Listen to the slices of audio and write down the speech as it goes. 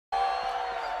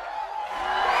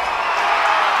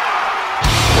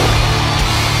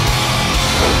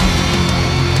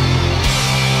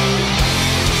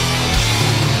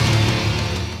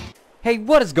Hey,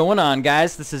 what is going on,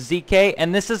 guys? This is ZK,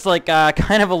 and this is like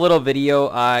kind of a little video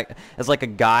as like a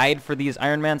guide for these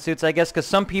Iron Man suits, I guess, because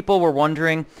some people were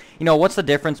wondering, you know, what's the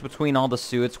difference between all the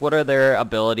suits? What are their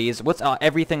abilities? What's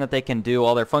everything that they can do,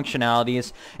 all their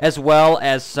functionalities, as well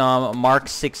as some Mark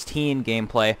 16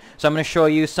 gameplay. So I'm going to show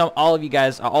you all of you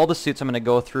guys, all the suits. I'm going to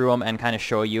go through them and kind of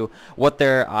show you what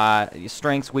their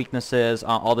strengths, weaknesses,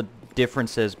 all the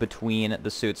differences between the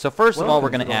suits. So first of all, we're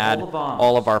going to add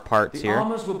all of our parts here,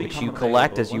 which you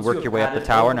collect as you work your way up the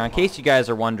tower. Now, in case you guys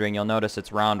are wondering, you'll notice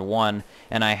it's round 1,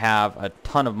 and I have a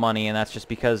ton of money, and that's just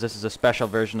because this is a special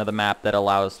version of the map that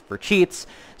allows for cheats,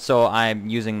 so I'm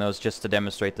using those just to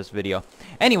demonstrate this video.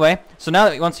 Anyway, so now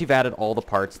that once you've added all the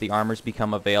parts, the armors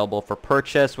become available for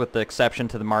purchase, with the exception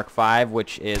to the Mark 5,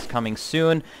 which is coming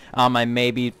soon. I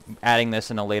may be adding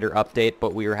this in a later update,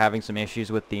 but we were having some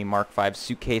issues with the Mark 5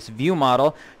 suitcase view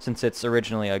model, since it's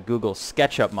originally a Google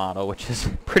SketchUp model, which is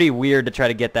pretty weird to try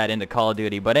to get that into Call of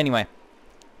Duty. But anyway,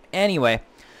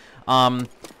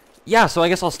 yeah, so I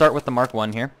guess I'll start with the Mark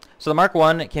 1 here. So the Mark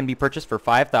 1 can be purchased for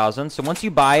 5,000. So once you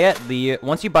buy it,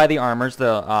 once you buy the armors,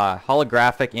 the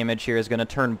holographic image here is going to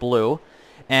turn blue.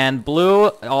 And blue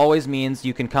always means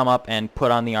you can come up and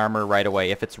put on the armor right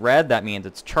away. If it's red, that means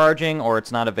it's charging or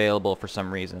it's not available for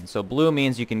some reason. So blue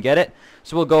means you can get it.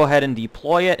 So we'll go ahead and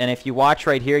deploy it. And if you watch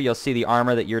right here, you'll see the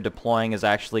armor that you're deploying is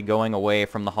actually going away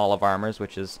from the Hall of Armors,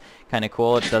 which is kind of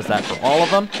cool. It does that for all of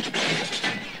them.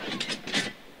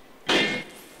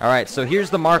 Alright, so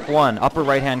here's the Mark 1. Upper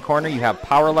right-hand corner, you have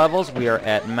power levels. We are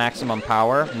at maximum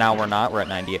power. Now we're not. We're at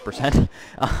 98%.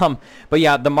 But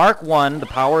yeah, the Mark 1, the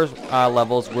power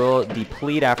levels will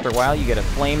deplete after a while. You get a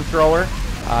flamethrower.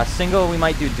 Single, we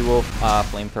might do dual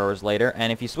flamethrowers later.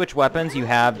 And if you switch weapons, you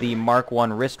have the Mark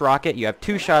 1 wrist rocket. You have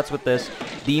 2 shots with this.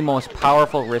 The most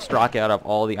powerful wrist rocket out of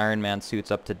all the Iron Man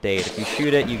suits up to date. If you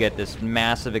shoot it, you get this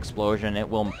massive explosion. It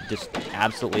will just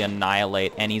absolutely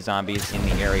annihilate any zombies in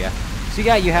the area. So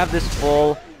yeah, you have this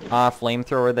full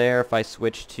flamethrower there. If I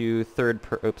switch to third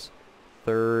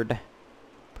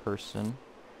person,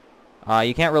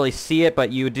 you can't really see it,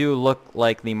 but you do look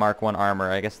like the Mark 1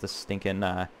 armor. I guess the stinking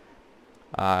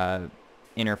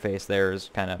interface there is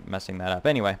kind of messing that up.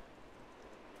 Anyway,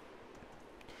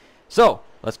 so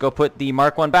let's go put the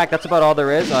Mark 1 back. That's about all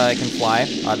there is. I can fly,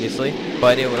 obviously,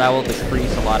 but that will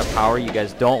decrease a lot of power. You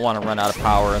guys don't want to run out of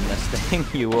power in this thing.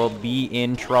 You will be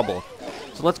in trouble.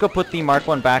 So let's go put the Mark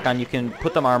 1 back on. You can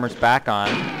put the armors back on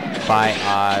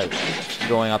by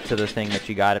going up to the thing that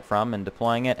you got it from and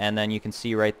deploying it. And then you can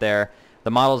see right there, the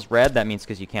model's red. That means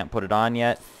because you can't put it on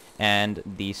yet. And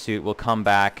the suit will come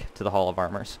back to the Hall of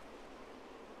Armors.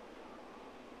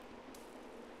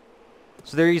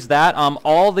 So there's that.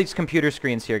 All these computer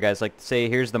screens here, guys, like say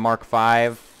here's the Mark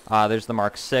 5, there's the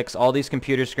Mark 6. All these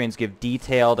computer screens give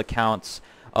detailed accounts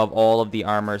of all of the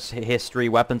armor's history,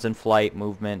 weapons in flight,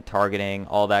 movement, targeting,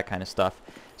 all that kind of stuff.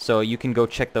 So you can go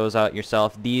check those out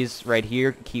yourself. These right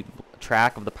here keep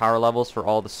track of the power levels for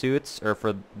all the suits, or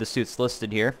for the suits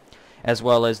listed here, as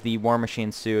well as the War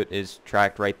Machine suit is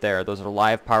tracked right there. Those are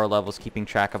live power levels, keeping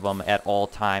track of them at all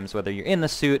times, whether you're in the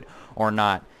suit or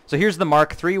not. So here's the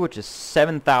Mark 3, which is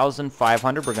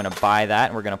 7,500. We're going to buy that,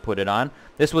 and we're going to put it on.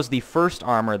 This was the first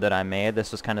armor that I made.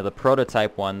 This was kind of the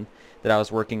prototype one that I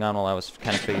was working on while I was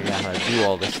kind of figuring out how to do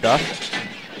all this stuff.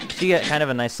 So you get kind of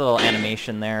a nice little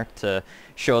animation there to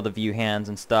show the view hands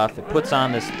and stuff. It puts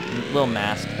on this little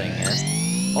mask thing here.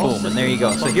 Boom, and there you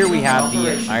go. So here we have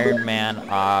the Iron Man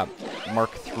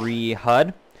Mark 3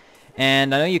 HUD.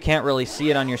 And I know you can't really see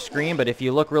it on your screen, but if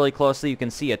you look really closely, you can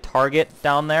see a target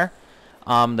down there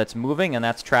that's moving, and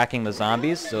that's tracking the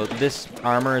zombies. So this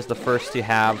armor is the first to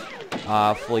have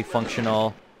fully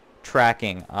functional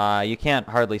tracking. You can't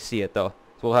hardly see it though,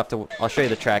 so I'll show you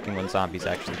the tracking when zombies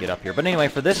actually get up here. But anyway,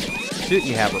 for this suit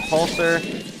you have repulsor.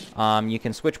 You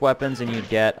can switch weapons and you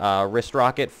get wrist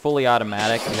rocket, fully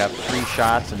automatic. You have 3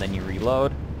 shots and then you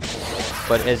reload.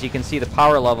 But as you can see, the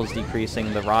power level's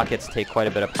decreasing. The rockets take quite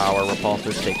a bit of power.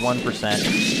 Repulsors take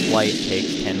 1%. Flight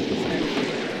takes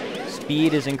 10%.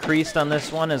 Speed is increased on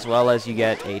this one, as well as you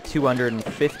get a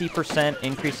 250%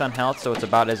 increase on health, so it's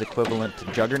about as equivalent to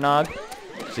Juggernog.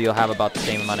 So you'll have about the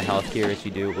same amount of health here as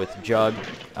you do with Jug.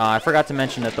 I forgot to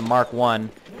mention that the Mark 1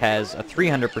 has a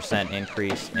 300%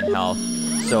 increase in health.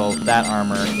 So that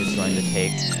armor is going to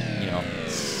take, you know,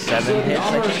 7 hits,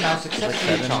 I think. Like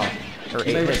 7 or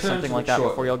 8 hits, something like that,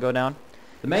 before you'll go down.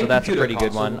 So that's a pretty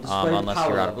good one, unless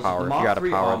you're out of power. If you're out of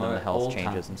power, then the health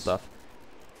changes and stuff.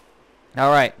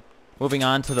 Alright, moving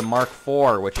on to the Mark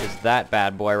 4, which is that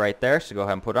bad boy right there. So go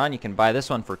ahead and put it on. You can buy this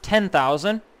one for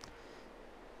 10,000.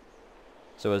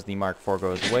 So as the Mark 4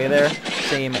 goes away there,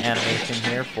 same animation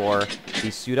here for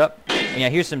the suit up. And yeah,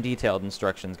 here's some detailed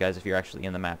instructions, guys. If you're actually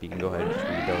in the map, you can go ahead and just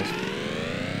read those.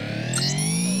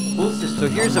 So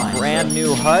here's a brand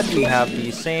new HUD. We have the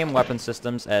same weapon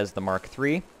systems as the Mark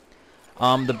III.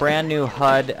 The brand new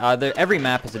HUD, every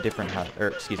map has a different HUD, or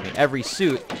excuse me, every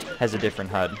suit has a different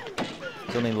HUD.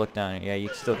 So let me look down. Yeah, you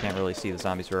still can't really see the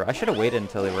zombies. I should have waited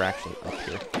until they were actually up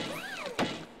here.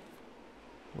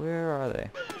 Where are they?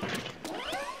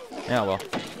 Yeah, well.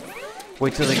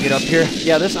 Wait till they get up here.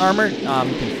 Yeah, this armor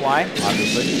can fly,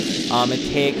 obviously.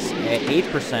 It takes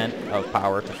 8% of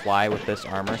power to fly with this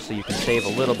armor, so you can save a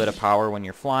little bit of power when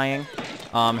you're flying.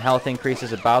 Health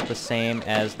increases about the same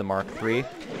as the Mark III.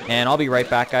 And I'll be right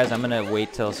back, guys. I'm going to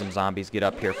wait till some zombies get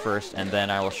up here first, and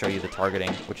then I will show you the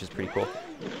targeting, which is pretty cool.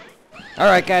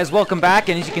 Alright guys, welcome back,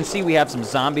 and as you can see we have some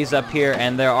zombies up here,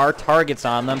 and there are targets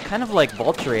on them, kind of like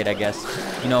Vulturate, I guess,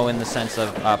 you know, in the sense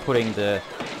of putting the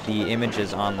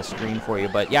images on the screen for you.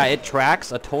 But yeah, it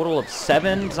tracks a total of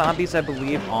 7 zombies, I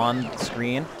believe, on the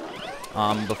screen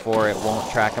before it won't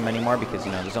track them anymore, because,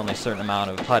 you know, there's only a certain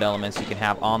amount of HUD elements you can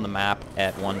have on the map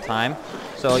at one time.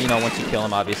 So, you know, once you kill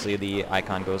them, obviously the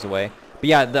icon goes away. But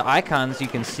yeah, the icons, you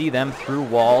can see them through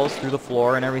walls, through the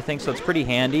floor and everything, so it's pretty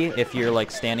handy. If you're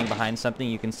like standing behind something,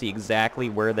 you can see exactly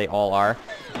where they all are.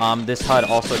 This HUD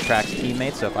also tracks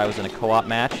teammates, so if I was in a co-op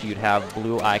match, you'd have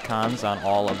blue icons on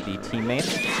all of the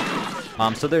teammates.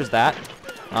 So there's that.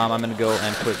 I'm going to go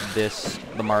and put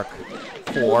the Mark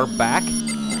IV back.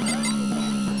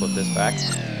 Put this back.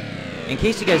 In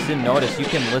case you guys didn't notice, you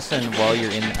can listen while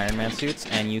you're in the Iron Man suits,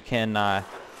 and you can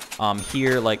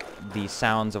hear like the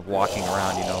sounds of walking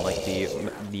around, you know, like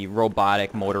the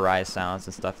robotic motorized sounds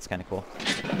and stuff. It's kind of cool.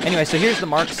 Anyway, so here's the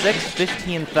Mark VI,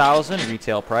 15,000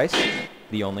 retail price,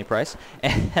 the only price.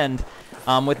 And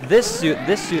with this suit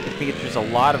features a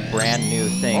lot of brand new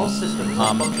things.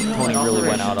 Tony really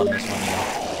went out on this one, you know.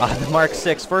 The Mark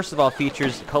VI, first of all,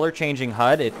 features color-changing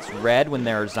HUD. It's red when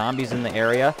there are zombies in the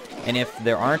area, and if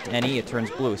there aren't any, it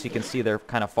turns blue. So you can see they're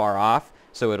kind of far off.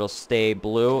 So it'll stay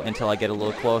blue until I get a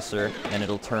little closer, and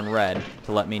it'll turn red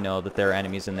to let me know that there are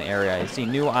enemies in the area. You see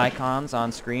new icons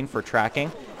on screen for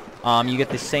tracking. You get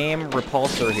the same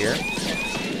repulsor here,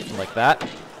 like that.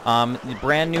 The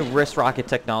brand new wrist rocket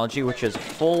technology, which is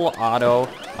full auto.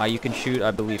 You can shoot,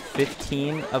 I believe,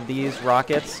 15 of these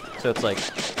rockets. So it's like...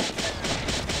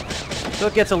 So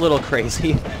it gets a little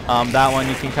crazy. That one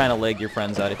you can kind of leg your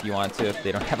friends out if you want to, if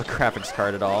they don't have a graphics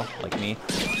card at all, like me.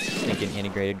 Thinking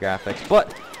integrated graphics.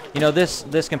 But, you know,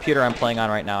 this computer I'm playing on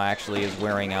right now actually is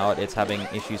wearing out. It's having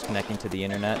issues connecting to the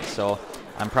internet, so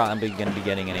I'm probably going to be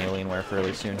getting an Alienware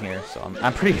fairly soon here. So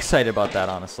I'm pretty excited about that,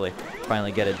 honestly.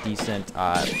 Finally get a decent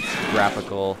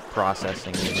graphical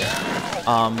processing unit.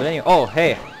 But anyway, oh,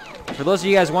 hey. For those of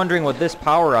you guys wondering what this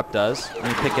power-up does, when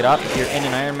you pick it up, if you're in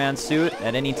an Iron Man suit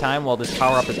at any time while this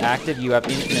power-up is active, you have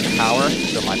infinite power.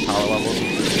 So my power levels are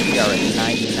at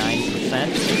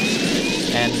 99%.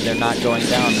 And they're not going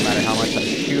down no matter how much I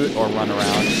shoot or run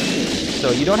around.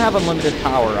 So you don't have unlimited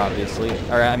power, obviously.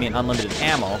 Or, I mean, unlimited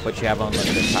ammo, but you have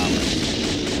unlimited power.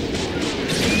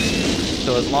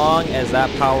 So as long as that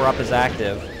power-up is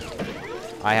active,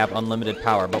 I have unlimited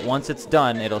power. But once it's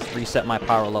done, it'll reset my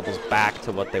power levels back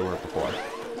to what they were before.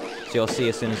 So you'll see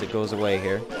as soon as it goes away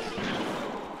here.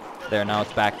 There, now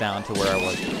it's back down to where I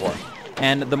was before.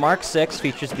 And the Mark VI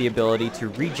features the ability to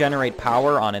regenerate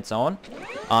power on its own.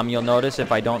 You'll notice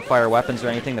if I don't fire weapons or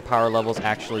anything, the power levels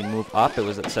actually move up. It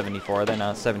was at 74, then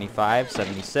now it's 75,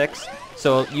 76.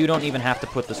 So you don't even have to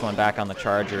put this one back on the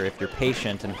charger if you're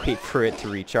patient and wait for it to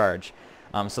recharge.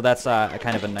 So that's a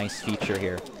kind of a nice feature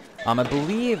here. I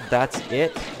believe that's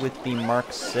it with the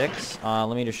Mark VI.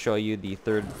 Let me just show you the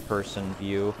third-person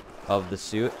view of the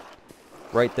suit.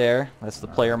 Right there, that's the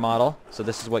player model. So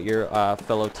this is what your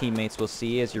fellow teammates will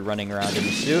see as you're running around in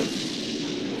the suit.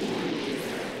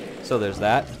 So there's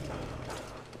that.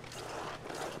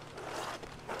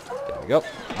 There we go.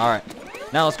 Alright.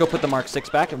 Now let's go put the Mark VI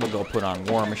back and we'll go put on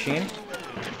War Machine.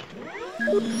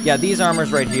 Yeah, these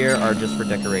armors right here are just for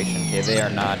decoration. Okay, they are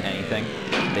not anything.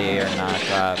 They are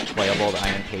not playable, the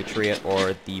Iron Patriot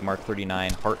or the Mark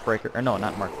 39 Heartbreaker. Or no,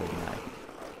 not Mark 39.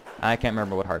 I can't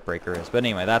remember what Heartbreaker is. But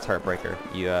anyway, that's Heartbreaker.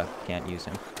 You can't use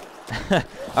him.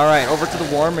 Alright, over to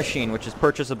the War Machine, which is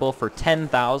purchasable for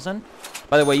 10,000.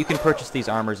 By the way, you can purchase these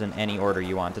armors in any order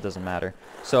you want. It doesn't matter.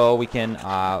 So we can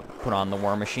put on the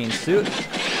War Machine suit.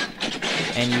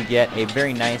 And you get a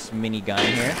very nice mini gun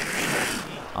here.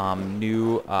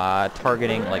 New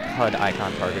targeting, like HUD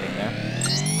icon targeting there.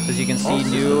 As you can see,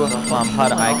 new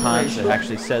HUD icons. It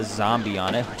actually says zombie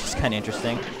on it, which is kind of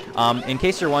interesting. In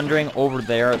case you're wondering, over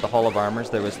there at the Hall of Armors,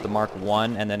 there was the Mark I,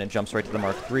 and then it jumps right to the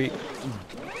Mark III.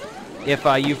 If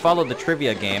you followed the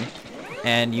trivia game,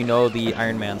 and you know the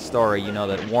Iron Man story, you know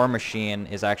that War Machine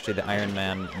is actually the Iron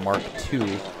Man Mark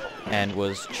II and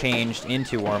was changed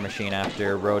into War Machine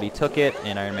after Rhodey took it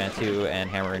in Iron Man 2 and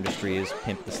Hammer Industries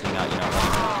pimped this thing out. You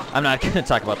know, I'm not going to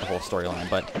talk about the whole storyline,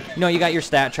 but you know, you got your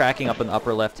stat tracking up in the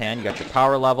upper left hand. You got your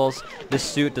power levels. This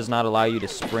suit does not allow you to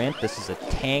sprint. This is a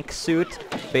tank suit,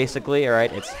 basically. All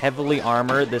right, it's heavily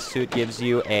armored. This suit gives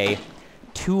you a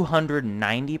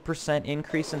 290%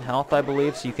 increase in health, I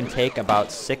believe, so you can take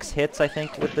about 6 hits, I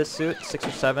think, with this suit, 6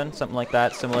 or 7, something like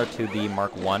that, similar to the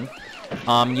Mark 1.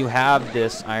 You have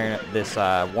this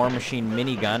War Machine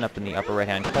minigun up in the upper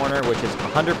right-hand corner, which is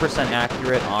 100%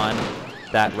 accurate on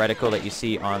that reticle that you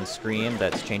see on screen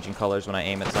that's changing colors when I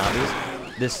aim at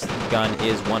zombies. This gun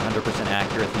is 100%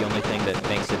 accurate. The only thing that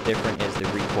makes it different is the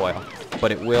recoil,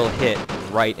 but it will hit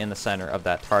right in the center of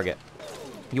that target.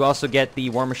 You also get the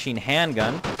War Machine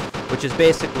handgun, which is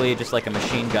basically just like a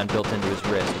machine gun built into his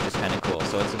wrist, which is kind of cool.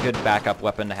 So it's a good backup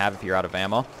weapon to have if you're out of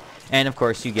ammo. And of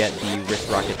course, you get the wrist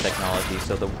rocket technology.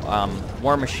 So the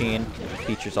War Machine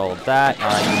features all of that. You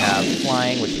have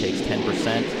flying, which takes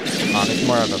 10%. It's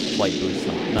more of a flight boost.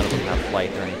 None of them have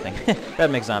flight or anything.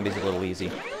 That makes zombies a little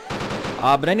easy.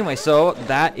 But anyway, so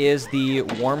that is the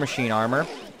War Machine armor.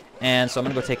 And so I'm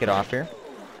going to go take it off here.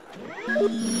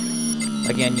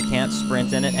 Again, you can't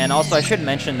sprint in it. And also, I should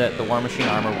mention that the War Machine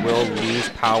armor will lose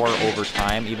power over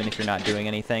time, even if you're not doing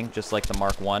anything, just like the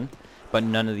Mark 1. But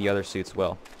none of the other suits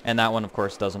will. And that one, of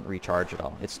course, doesn't recharge at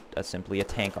all. It's simply a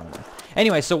tank armor.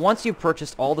 Anyway, so once you've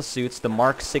purchased all the suits, the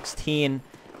Mark 16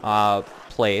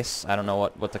 place, I don't know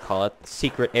what to call it,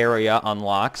 secret area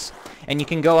unlocks. And you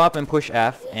can go up and push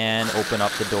F and open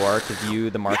up the door to view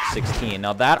the Mark 16.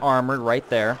 Now, that armor right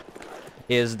there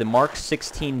is the Mark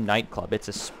 16 Nightclub. It's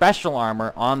a special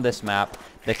armor on this map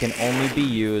that can only be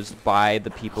used by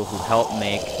the people who help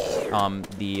make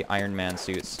the Iron Man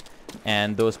suits.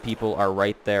 And those people are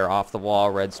right there off the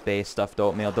wall. Red Space, Stuffed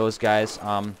Oatmeal, those guys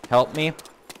helped me.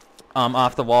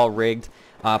 Off the wall rigged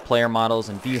player models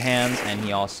and view hands, and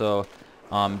he also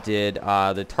did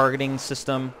the targeting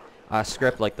system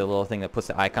script, like the little thing that puts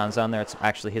the icons on there. It's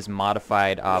actually his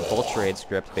modified Voltrade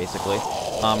script, basically.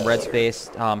 Red Space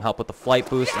helped with the flight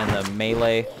boost and the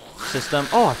melee system.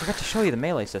 Oh, I forgot to show you the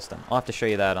melee system. I'll have to show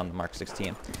you that on the Mark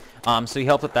 16. So he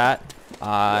helped with that.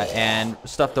 And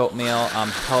Stuffed Oatmeal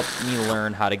helped me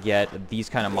learn how to get these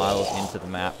kind of models into the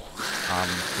map.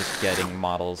 Just getting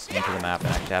models into the map and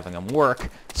actually having them work.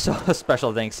 So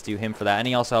special thanks to him for that. And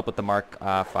he also helped with the Mark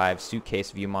 5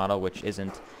 suitcase view model, which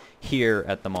isn't here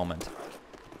at the moment.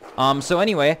 So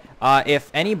anyway,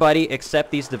 if anybody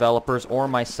except these developers or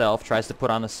myself tries to put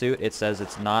on the suit, it says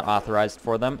it's not authorized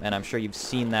for them, and I'm sure you've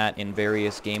seen that in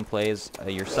various gameplays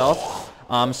yourself.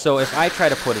 So if I try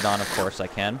to put it on, of course I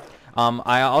can.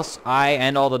 I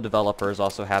and all the developers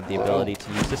also have the ability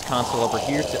to use this console over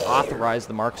here to authorize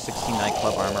the Mark 16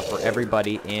 Nightclub armor for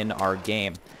everybody in our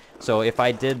game. So if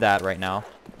I did that right now,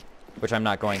 which I'm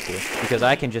not going to, because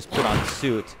I can just put on the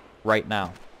suit right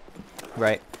now,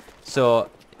 right? So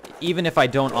even if I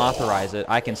don't authorize it,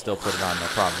 I can still put it on, no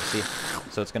problem, see?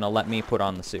 So it's going to let me put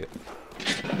on the suit.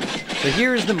 So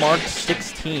here's the Mark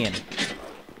 16.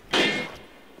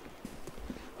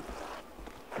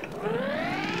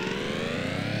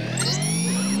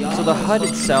 So the HUD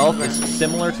itself is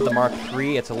similar to the Mark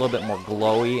III. It's a little bit more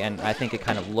glowy, and I think it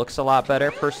kind of looks a lot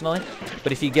better, personally.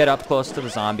 But if you get up close to the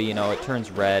zombie, you know, it turns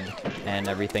red and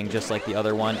everything, just like the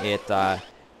other one. It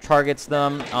targets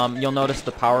them. You'll notice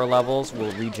the power levels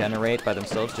will regenerate by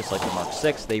themselves, just like the Mark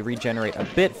VI. They regenerate a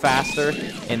bit faster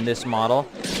in this model.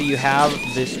 So you have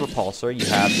this repulsor, you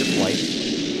have your flight,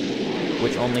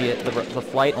 which only, the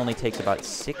flight only takes about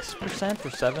 6% or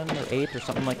 7 or 8 or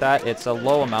something like that. It's a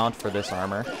low amount for this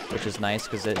armor, which is nice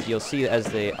because you'll see as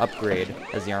they upgrade,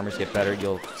 as the armors get better,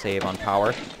 you'll save on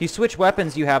power. You switch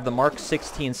weapons, you have the Mark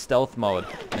 16 stealth mode,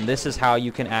 and this is how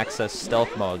you can access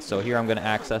stealth mode. So here I'm going to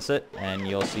access it, and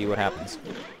you'll see what happens.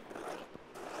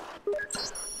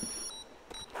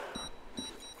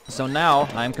 So now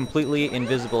I'm completely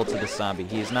invisible to this zombie.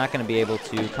 He's not going to be able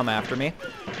to come after me,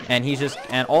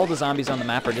 and all the zombies on the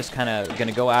map are just kind of going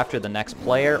to go after the next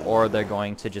player, or they're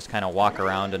going to just kind of walk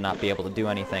around and not be able to do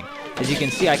anything. As you can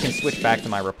see, I can switch back to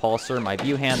my repulsor. My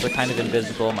view hands are kind of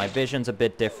invisible. My vision's a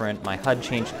bit different. My HUD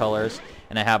changed colors,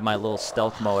 and I have my little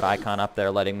stealth mode icon up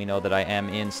there letting me know that I am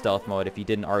in stealth mode if you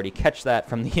didn't already catch that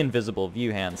from the invisible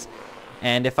view hands.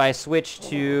 And if I switch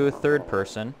to third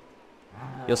person,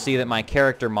 you'll see that my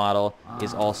character model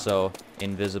is also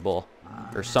invisible,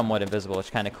 or somewhat invisible.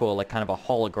 It's kind of cool, like kind of a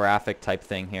holographic type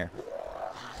thing here.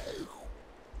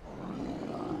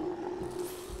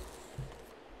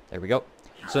 There we go.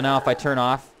 So now if I turn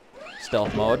off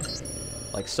stealth mode,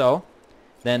 like so,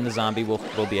 then the zombie will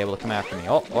be able to come after me.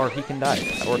 Oh, or he can die.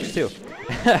 That works too.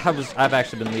 I've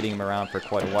actually been leading him around for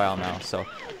quite a while now. So,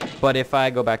 but if I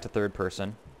go back to third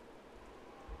person,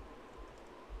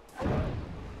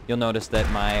 you'll notice that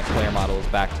my player model is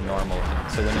back to normal again.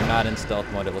 So when you're not in stealth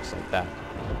mode, it looks like that.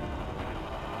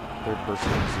 Third person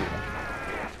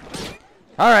 0.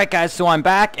 Alright guys, so I'm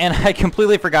back, and I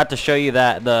completely forgot to show you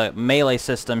the melee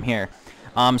system here.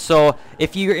 So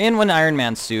if you're in an Iron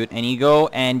Man suit and you go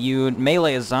and you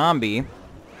melee a zombie,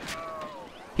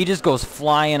 he just goes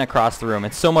flying across the room.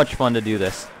 It's so much fun to do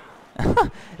this.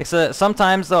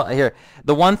 Sometimes though, here,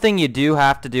 the one thing you do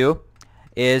have to do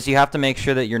is you have to make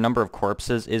sure that your number of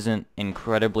corpses isn't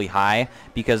incredibly high,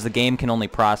 because the game can only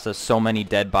process so many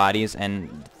dead bodies,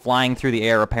 and flying through the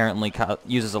air apparently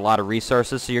uses a lot of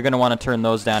resources, so you're going to want to turn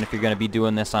those down if you're going to be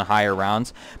doing this on higher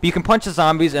rounds. But you can punch the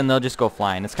zombies and they'll just go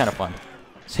flying. It's kind of fun.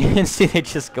 So you can see they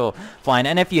just go flying,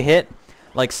 and if you hit,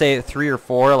 like say 3 or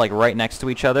 4 like right next to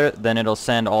each other, then it'll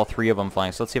send all 3 of them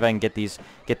flying. So let's see if I can get these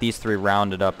 3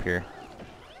 rounded up here.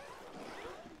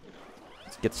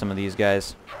 Let's get some of these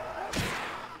guys.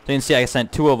 So you can see I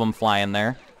sent 2 of them flying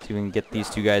there. So we can get these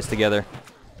 2 guys together.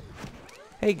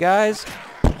 Hey guys.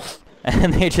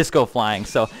 And they just go flying.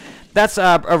 So that's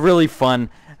a really fun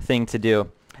thing to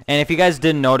do. And if you guys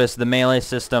didn't notice, the melee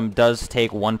system does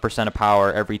take 1% of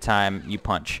power every time you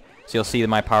punch. So you'll see that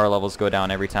my power levels go down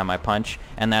every time I punch.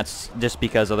 And that's just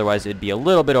because otherwise it'd be a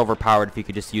little bit overpowered if you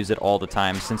could just use it all the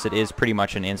time, since it is pretty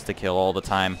much an insta-kill all the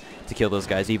time to kill those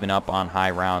guys, even up on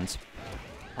high rounds.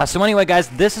 So anyway, guys,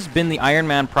 this has been the Iron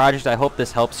Man project. I hope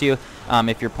this helps you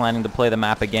if you're planning to play the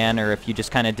map again, or if you just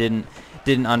kind of didn't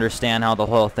understand how the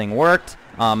whole thing worked.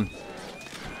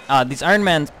 These Iron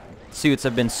Man suits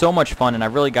have been so much fun, and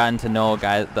I've really gotten to know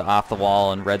guys, the Off the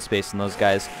Wall and Red Space and those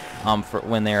guys for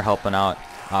when they were helping out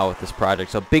with this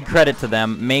project. So big credit to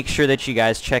them. Make sure that you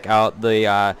guys check out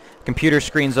the computer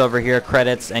screens over here,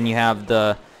 credits, and you have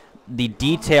the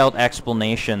detailed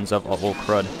explanations of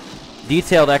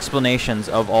detailed explanations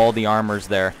of all the armors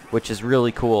there, which is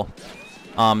really cool.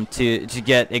 To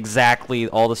get exactly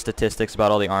all the statistics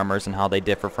about all the armors and how they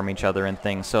differ from each other and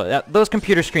things. So those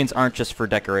computer screens aren't just for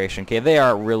decoration, okay? They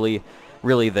are really,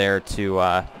 really there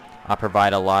to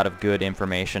provide a lot of good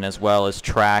information, as well as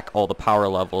track all the power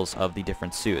levels of the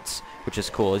different suits, which is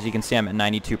cool. As you can see, I'm at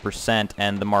 92%,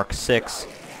 and the Mark 6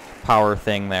 power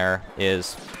thing there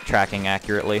is tracking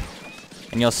accurately.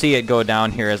 And you'll see it go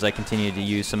down here as I continue to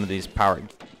use some of these power.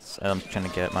 I'm trying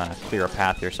to get my clear a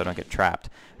path here so I don't get trapped.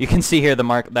 You can see here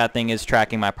that thing is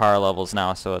tracking my power levels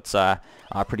now, so it's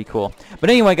pretty cool. But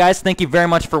anyway, guys, thank you very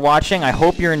much for watching. I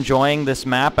hope you're enjoying this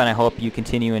map, and I hope you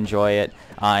continue to enjoy it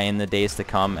in the days to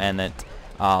come, and that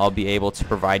I'll be able to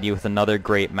provide you with another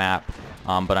great map.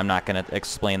 But I'm not going to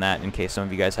explain that in case some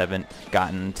of you guys haven't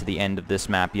gotten to the end of this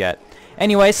map yet.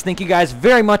 Anyways, thank you guys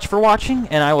very much for watching,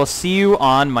 and I will see you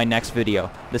on my next video.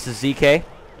 This is ZK,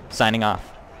 signing off.